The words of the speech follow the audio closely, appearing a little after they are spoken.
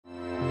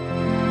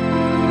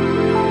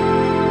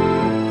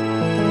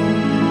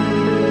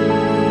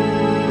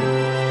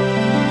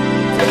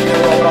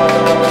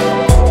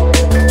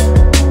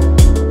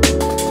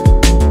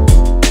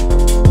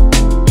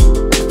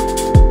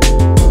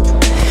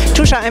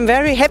I'm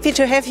very happy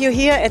to have you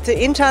here at the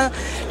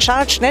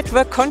Intercharge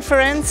Network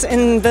Conference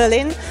in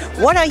Berlin.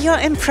 What are your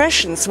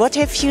impressions? What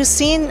have you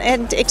seen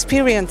and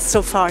experienced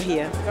so far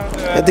here?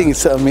 I think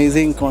it's an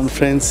amazing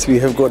conference. We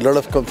have got a lot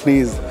of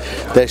companies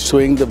that are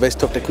showing the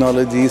best of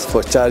technologies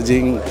for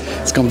charging.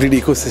 It's a complete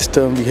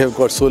ecosystem. We have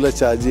got solar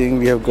charging,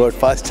 we have got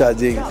fast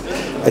charging.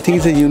 I think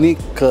it's a unique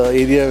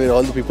area where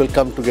all the people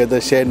come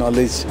together, share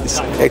knowledge. It's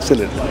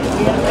excellent.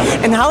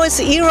 And how is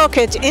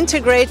eROCKIT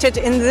integrated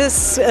in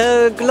this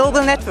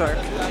global network?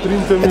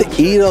 I think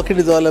eROCKIT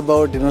is all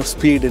about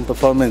speed and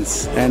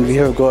performance, and we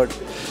have got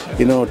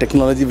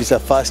technology which are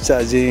fast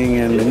charging,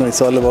 and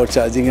it's all about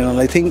charging and all.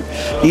 I think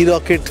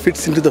eROCKIT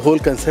fits into the whole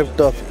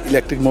concept of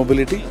electric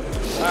mobility,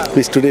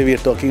 which today we are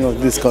talking about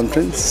this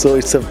conference. So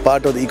it's a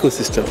part of the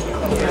ecosystem.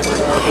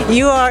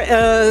 You are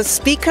a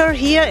speaker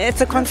here at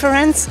the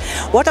conference.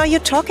 What are you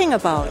talking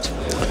about?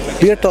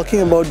 We are talking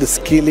about the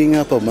scaling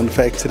up of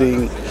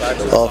manufacturing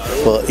of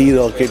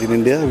eROCKIT in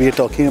India. We are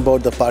talking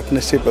about the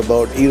partnership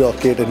about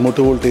eROCKIT and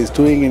Motovolt is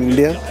doing in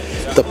India.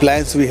 The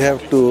plans we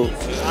have to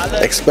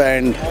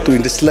expand to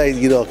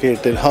industrialize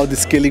eROCKIT and how the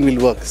scaling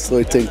will work. So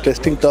it's an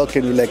interesting talk,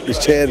 and we like to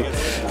share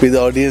with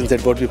the audience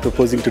that what we're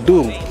proposing to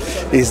do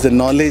is the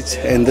knowledge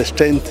and the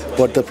strength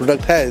what the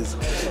product has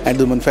and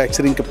the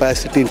manufacturing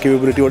capacity and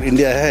capability what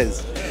India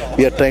has.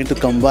 We are trying to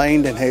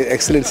combine and have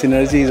excellent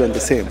synergies on the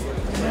same.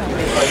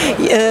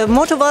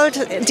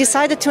 Motovolt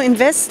decided to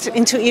invest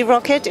into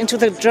eROCKIT, into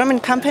the German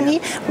company.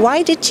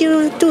 Why did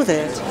you do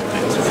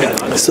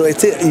that? So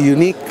it's a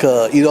unique,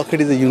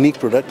 eROCKIT is a unique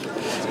product.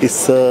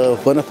 It's a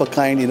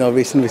one-of-a-kind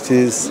innovation which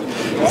is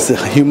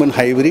a human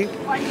hybrid.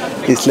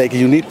 It's like a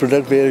unique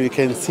product where we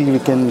can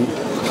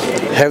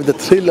have the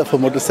thrill of a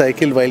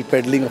motorcycle while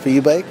pedaling of an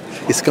e-bike.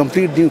 It's a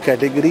complete new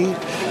category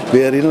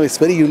where it's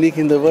very unique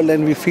in the world,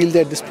 and we feel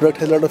that this product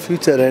has a lot of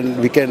future, and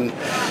we can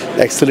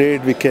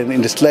accelerate, we can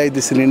industrialize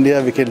this in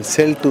India, we can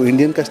sell to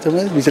Indian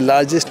customers, which is the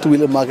largest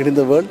two-wheeler market in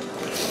the world.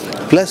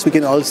 Plus, we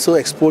can also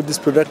export this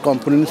product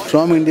components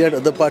from India to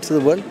other parts of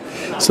the world.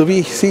 So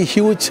we see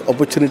huge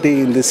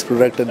opportunity in this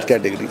product and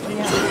category.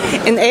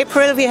 In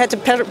April, we had a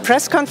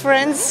press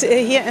conference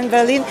here in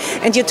Berlin,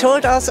 and you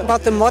told us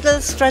about the model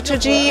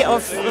strategy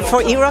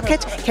for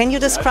eROCKIT. Can you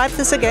describe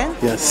this again?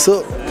 Yes,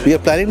 so we are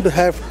planning to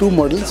have two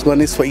models. One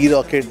is for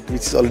eROCKIT,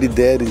 which is already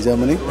there in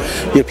Germany.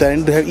 We are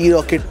planning to have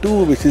eROCKIT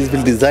 2, which is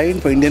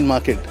designed for Indian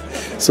market.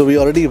 So we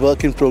already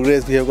work in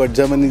progress. We have got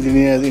German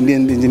engineers,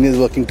 Indian engineers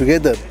working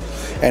together.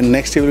 And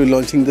next year we will be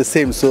launching the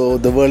same. So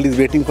the world is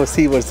waiting for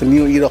what's the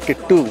new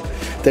eROCKIT 2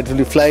 that will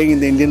be flying in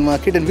the Indian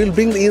market, and we'll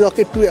bring the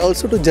eROCKIT 2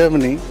 also to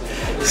Germany.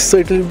 So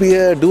it will be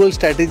a dual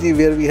strategy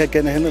where we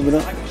can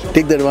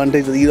take the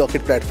advantage of the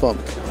eROCKIT platform.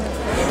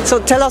 So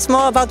tell us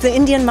more about the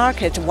Indian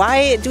market.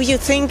 Why do you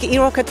think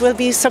eROCKIT will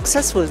be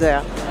successful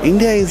there?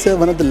 India is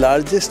one of the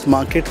largest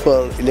market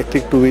for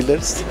electric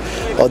two-wheelers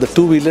or the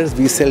two-wheelers.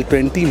 We sell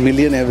 20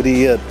 million every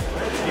year.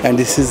 And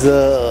this is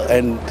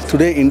and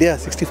today India,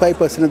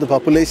 65% of the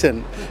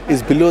population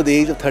is below the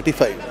age of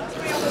 35.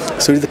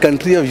 So it is the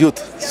country of youth.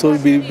 So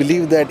we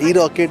believe that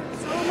eROCKIT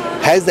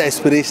has the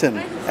aspiration,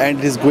 and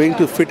it is going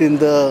to fit in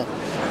the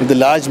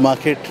large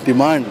market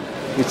demand,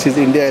 which is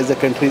India as a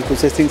country is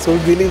possessing. So we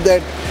believe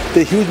that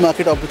the huge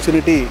market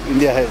opportunity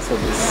India has for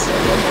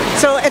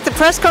this. So at the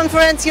press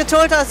conference you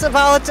told us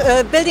about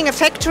building a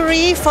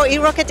factory for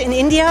eROCKIT in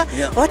India.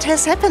 Yeah. What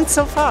has happened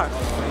so far?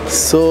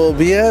 So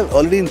we are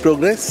already in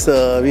progress.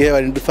 We have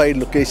identified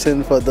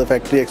location for the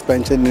factory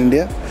expansion in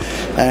India,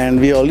 and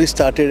we already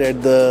started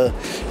at the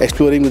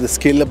exploring with the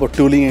scale up of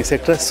tooling,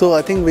 etc. So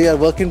I think we are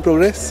work in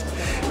progress.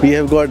 We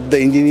have got the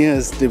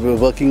engineers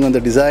working on the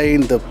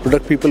design, the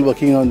product people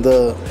working on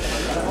the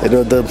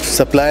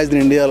suppliers in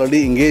India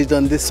already engaged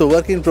on this. So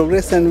work in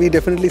progress, and we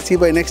definitely see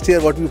by next year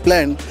what we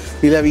plan.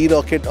 We'll have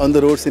eROCKIT on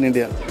the roads in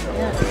India.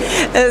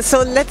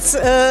 So let's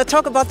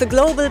talk about the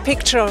global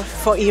picture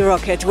for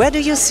eROCKIT. Where do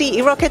you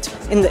see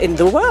eROCKIT in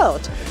the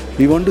world?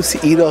 We want to see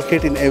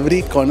eROCKIT in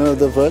every corner of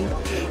the world,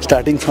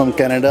 starting from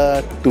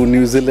Canada to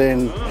New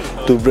Zealand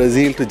to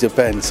Brazil to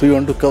Japan. So we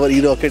want to cover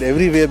eROCKIT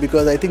everywhere,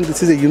 because I think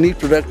this is a unique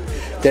product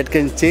that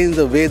can change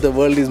the way the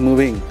world is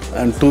moving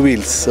on two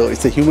wheels. So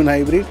it's a human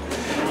hybrid.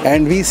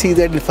 And we see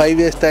that in 5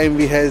 years' time,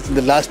 in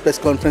the last press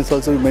conference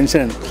also we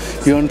mentioned,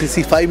 we want to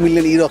see 5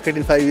 million eROCKIT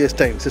in 5 years'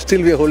 time. So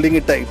still we are holding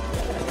it tight.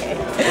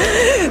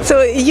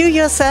 So you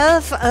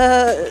yourself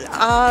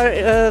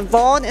are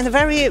born in a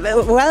very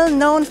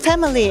well-known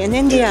family in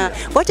India.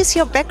 What is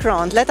your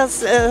background? Let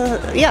us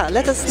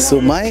know.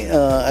 So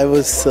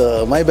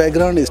my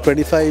background is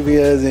 25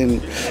 years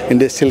in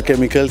industrial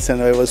chemicals,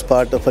 and I was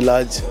part of a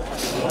large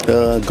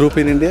group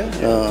in India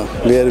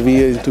where we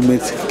used to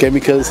make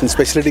chemicals and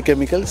specialty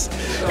chemicals.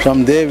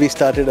 From there we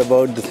started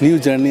about this new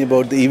journey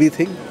about the EV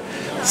thing.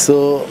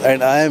 So,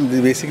 and I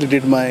basically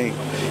did my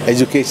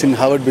education in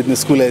Harvard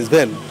Business School as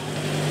well,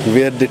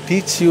 where they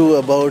teach you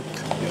about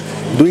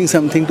doing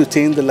something to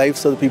change the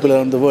lives of the people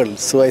around the world.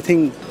 So I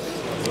think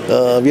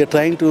we are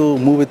trying to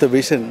move with a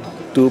vision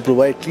to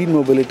provide clean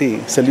mobility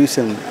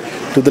solution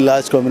to the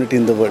large community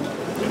in the world.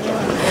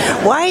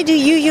 Why do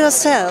you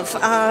yourself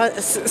are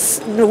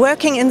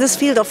working in this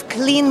field of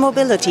clean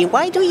mobility?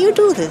 Why do you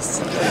do this?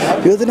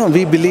 Because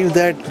we believe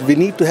that we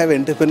need to have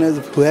entrepreneurs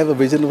who have a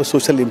vision of a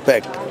social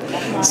impact.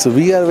 So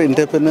we are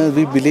entrepreneurs.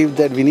 We believe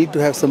that we need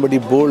to have somebody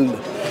bold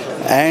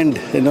and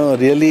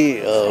really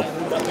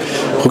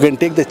who can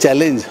take the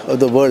challenge of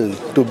the world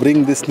to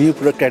bring this new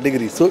product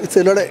category. So it's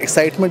a lot of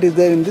excitement is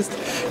there in this,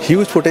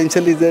 huge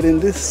potential is there in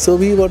this. So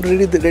we want to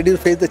ready to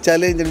face the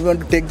challenge, and we want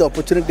to take the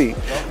opportunity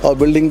of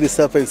building this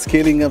up and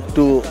scaling up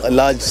to a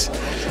large,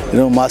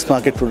 mass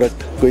market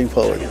product going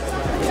forward.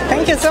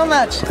 Thank you so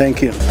much.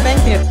 Thank you.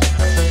 Thank you.